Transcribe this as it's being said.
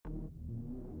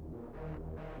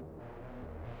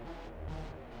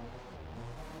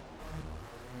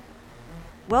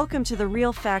Welcome to the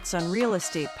Real Facts on Real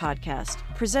Estate podcast,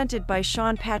 presented by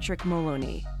Sean Patrick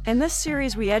Maloney. In this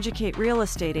series, we educate real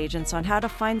estate agents on how to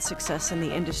find success in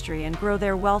the industry and grow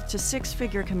their wealth to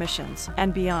six-figure commissions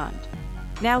and beyond.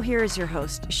 Now here is your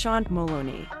host, Sean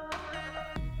Maloney.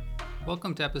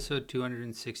 Welcome to episode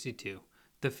 262,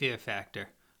 The Fear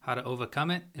Factor, How to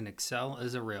Overcome It and Excel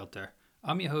as a Realtor.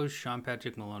 I'm your host, Sean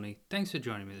Patrick Maloney. Thanks for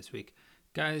joining me this week.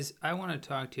 Guys, I want to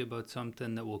talk to you about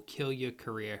something that will kill your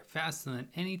career faster than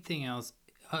anything else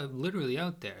literally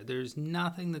out there. There's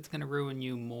nothing that's going to ruin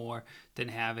you more than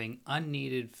having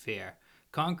unneeded fear.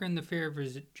 Conquering the fear of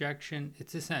rejection,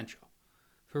 it's essential.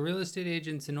 For real estate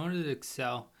agents, in order to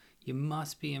excel, you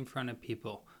must be in front of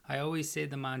people. I always say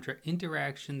the mantra,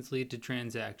 interactions lead to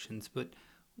transactions, but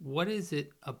what is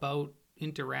it about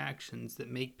interactions that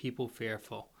make people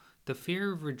fearful? The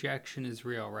fear of rejection is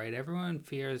real, right? Everyone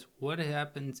fears what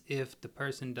happens if the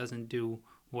person doesn't do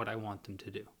what I want them to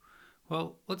do.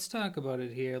 Well, let's talk about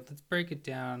it here. Let's break it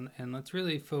down and let's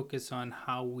really focus on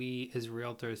how we as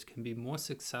realtors can be more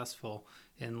successful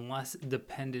and less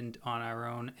dependent on our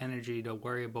own energy to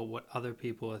worry about what other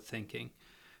people are thinking.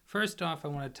 First off, I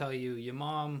want to tell you, your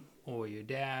mom or your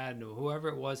dad or whoever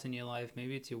it was in your life,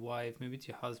 maybe it's your wife, maybe it's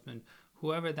your husband,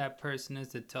 whoever that person is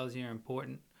that tells you you're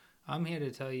important, I'm here to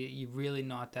tell you, you're really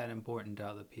not that important to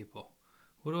other people.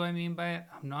 What do I mean by it?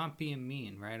 I'm not being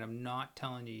mean, right? I'm not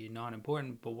telling you you're not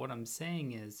important, but what I'm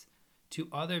saying is, to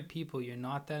other people, you're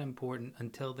not that important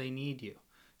until they need you.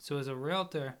 So as a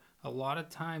realtor, a lot of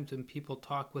times when people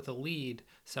talk with a lead,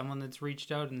 someone that's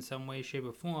reached out in some way, shape,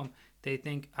 or form, they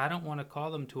think, I don't want to call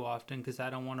them too often because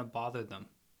I don't want to bother them.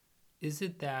 Is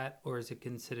it that, or is it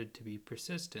considered to be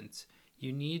persistence?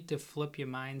 You need to flip your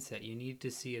mindset. You need to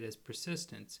see it as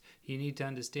persistence. You need to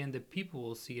understand that people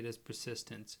will see it as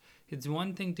persistence. It's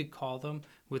one thing to call them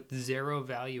with zero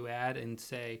value add and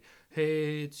say,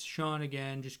 hey, it's Sean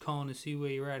again, just calling to see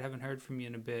where you're at. Haven't heard from you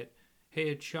in a bit. Hey,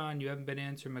 it's Sean, you haven't been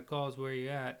answering my calls. Where are you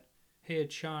at? Hey,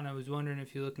 it's Sean, I was wondering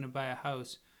if you're looking to buy a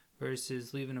house.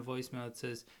 Versus leaving a voicemail that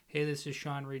says, hey, this is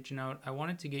Sean reaching out. I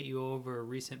wanted to get you over a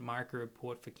recent market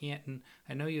report for Canton.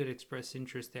 I know you had expressed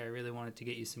interest there. I really wanted to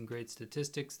get you some great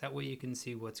statistics. That way you can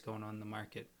see what's going on in the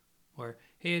market. Or,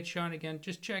 hey, it's Sean again,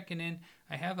 just checking in.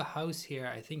 I have a house here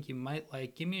I think you might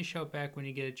like. Give me a shout back when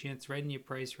you get a chance, right in your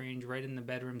price range, right in the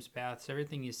bedrooms, baths,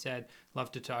 everything you said.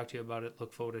 Love to talk to you about it.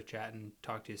 Look forward to chatting.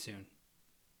 Talk to you soon.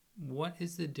 What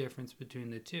is the difference between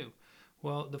the two?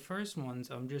 Well, the first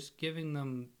ones, I'm just giving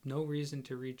them no reason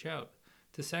to reach out.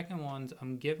 The second ones,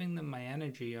 I'm giving them my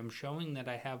energy. I'm showing that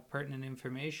I have pertinent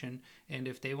information, and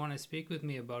if they want to speak with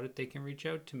me about it, they can reach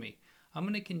out to me. I'm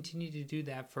going to continue to do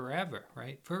that forever,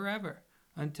 right? Forever,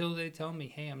 until they tell me,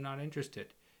 hey, I'm not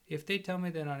interested. If they tell me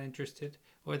they're not interested,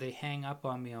 or they hang up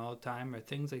on me all the time, or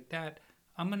things like that,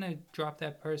 I'm going to drop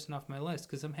that person off my list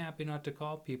because I'm happy not to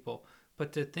call people.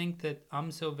 But to think that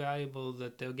I'm so valuable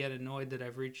that they'll get annoyed that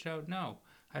I've reached out, no.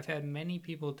 I've had many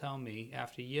people tell me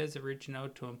after years of reaching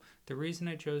out to them, the reason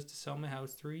I chose to sell my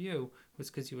house through you was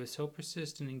because you were so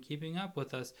persistent in keeping up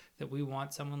with us that we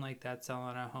want someone like that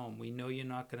selling our home. We know you're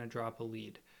not going to drop a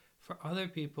lead. For other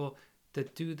people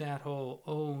that do that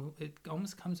whole, it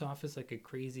almost comes off as like a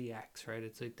crazy ex, right?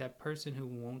 It's like that person who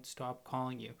won't stop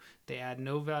calling you. They add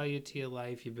no value to your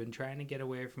life. You've been trying to get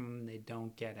away from them. They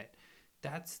don't get it.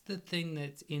 That's the thing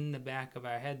that's in the back of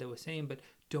our head that we're saying, but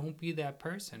don't be that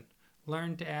person.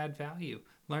 Learn to add value.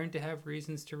 Learn to have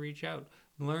reasons to reach out.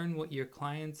 Learn what your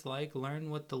clients like.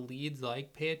 Learn what the leads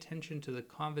like. Pay attention to the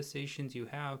conversations you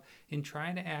have and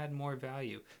try to add more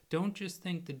value. Don't just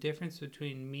think the difference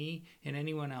between me and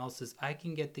anyone else is I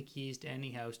can get the keys to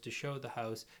any house to show the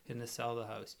house and to sell the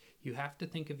house. You have to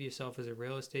think of yourself as a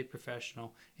real estate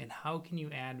professional and how can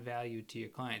you add value to your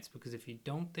clients? Because if you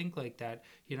don't think like that,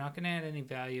 you're not going to add any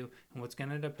value, and what's going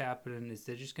to end up happening is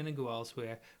they're just going to go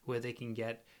elsewhere where they can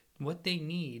get what they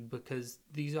need because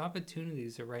these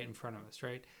opportunities are right in front of us,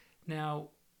 right? Now,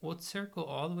 let's circle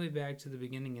all the way back to the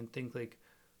beginning and think like,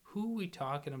 who are we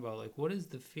talking about? Like, what is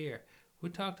the fear? We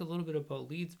talked a little bit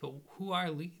about leads, but who are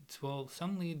leads? Well,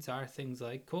 some leads are things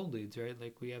like cold leads, right?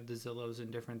 Like we have the Zillows and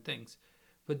different things.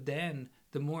 But then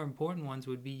the more important ones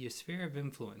would be your sphere of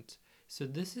influence. So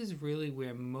this is really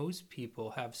where most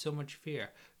people have so much fear.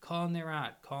 Calling their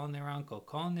aunt, calling their uncle,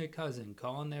 calling their cousin,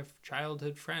 calling their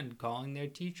childhood friend, calling their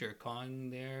teacher, calling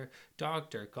their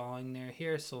doctor, calling their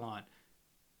hair salon.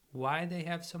 Why they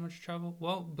have so much trouble?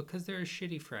 Well, because they're a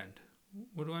shitty friend.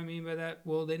 What do I mean by that?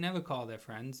 Well, they never call their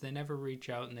friends. They never reach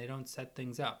out and they don't set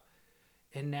things up.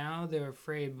 And now they're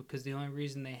afraid because the only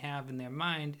reason they have in their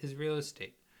mind is real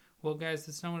estate. Well, guys,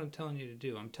 that's not what I'm telling you to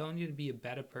do. I'm telling you to be a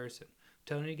better person.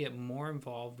 telling you to get more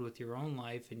involved with your own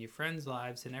life and your friends'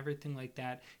 lives and everything like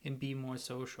that and be more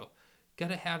social.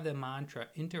 Gotta have the mantra,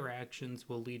 interactions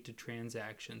will lead to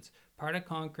transactions. Part of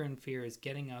conquering fear is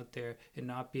getting out there and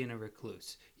not being a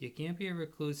recluse. You can't be a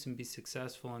recluse and be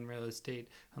successful in real estate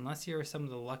unless you're some of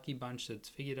the lucky bunch that's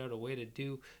figured out a way to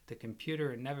do the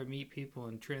computer and never meet people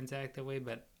and transact that way,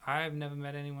 but I've never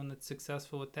met anyone that's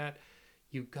successful with that.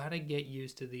 You gotta get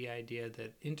used to the idea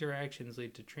that interactions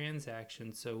lead to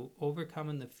transactions. So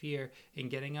overcoming the fear and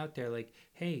getting out there, like,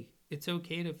 hey, it's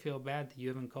okay to feel bad that you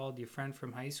haven't called your friend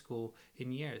from high school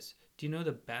in years. Do you know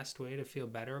the best way to feel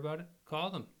better about it? Call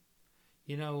them.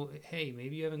 Hey,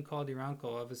 maybe you haven't called your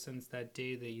uncle ever since that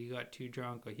day that you got too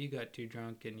drunk or he got too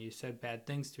drunk and you said bad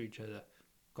things to each other.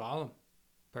 Call him.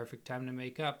 Perfect time to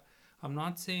make up. I'm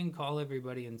not saying call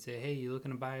everybody and say, hey, you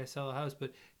looking to buy or sell a house,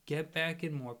 but get back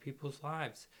in more people's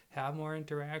lives. Have more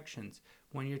interactions.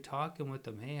 When you're talking with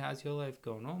them, hey, how's your life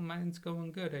going? Oh, mine's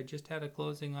going good. I just had a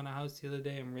closing on a house the other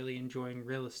day. I'm really enjoying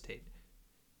real estate.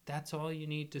 That's all you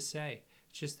need to say.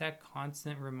 It's just that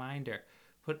constant reminder.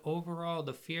 But overall,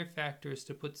 the fear factor is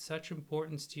to put such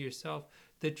importance to yourself.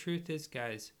 The truth is,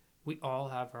 guys, we all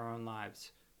have our own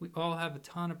lives. We all have a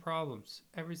ton of problems.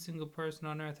 Every single person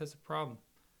on earth has a problem.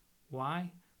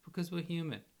 Why? Because we're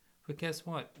human. But guess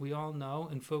what? We all know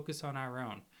and focus on our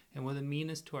own. And we're the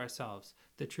meanest to ourselves.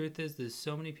 The truth is, there's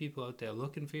so many people out there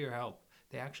looking for your help.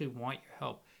 They actually want your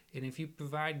help. And if you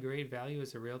provide great value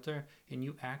as a realtor and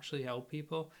you actually help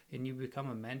people and you become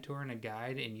a mentor and a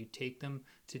guide and you take them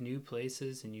to new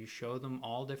places and you show them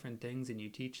all different things and you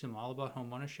teach them all about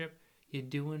homeownership, you're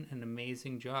doing an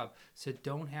amazing job. So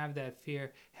don't have that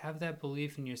fear. Have that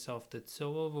belief in yourself that's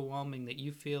so overwhelming that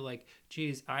you feel like,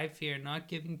 geez, I fear not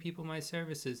giving people my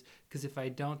services because if I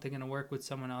don't, they're going to work with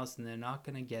someone else and they're not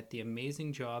going to get the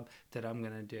amazing job that I'm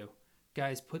going to do.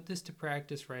 Guys, put this to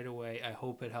practice right away. I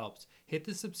hope it helps. Hit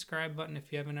the subscribe button if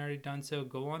you haven't already done so.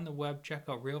 Go on the web, check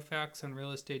out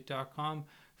realfactsonrealestate.com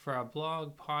for our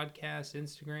blog, podcast,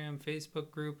 Instagram,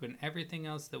 Facebook group, and everything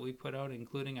else that we put out,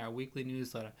 including our weekly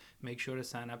newsletter. Make sure to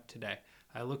sign up today.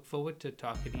 I look forward to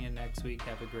talking to you next week.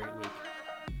 Have a great week.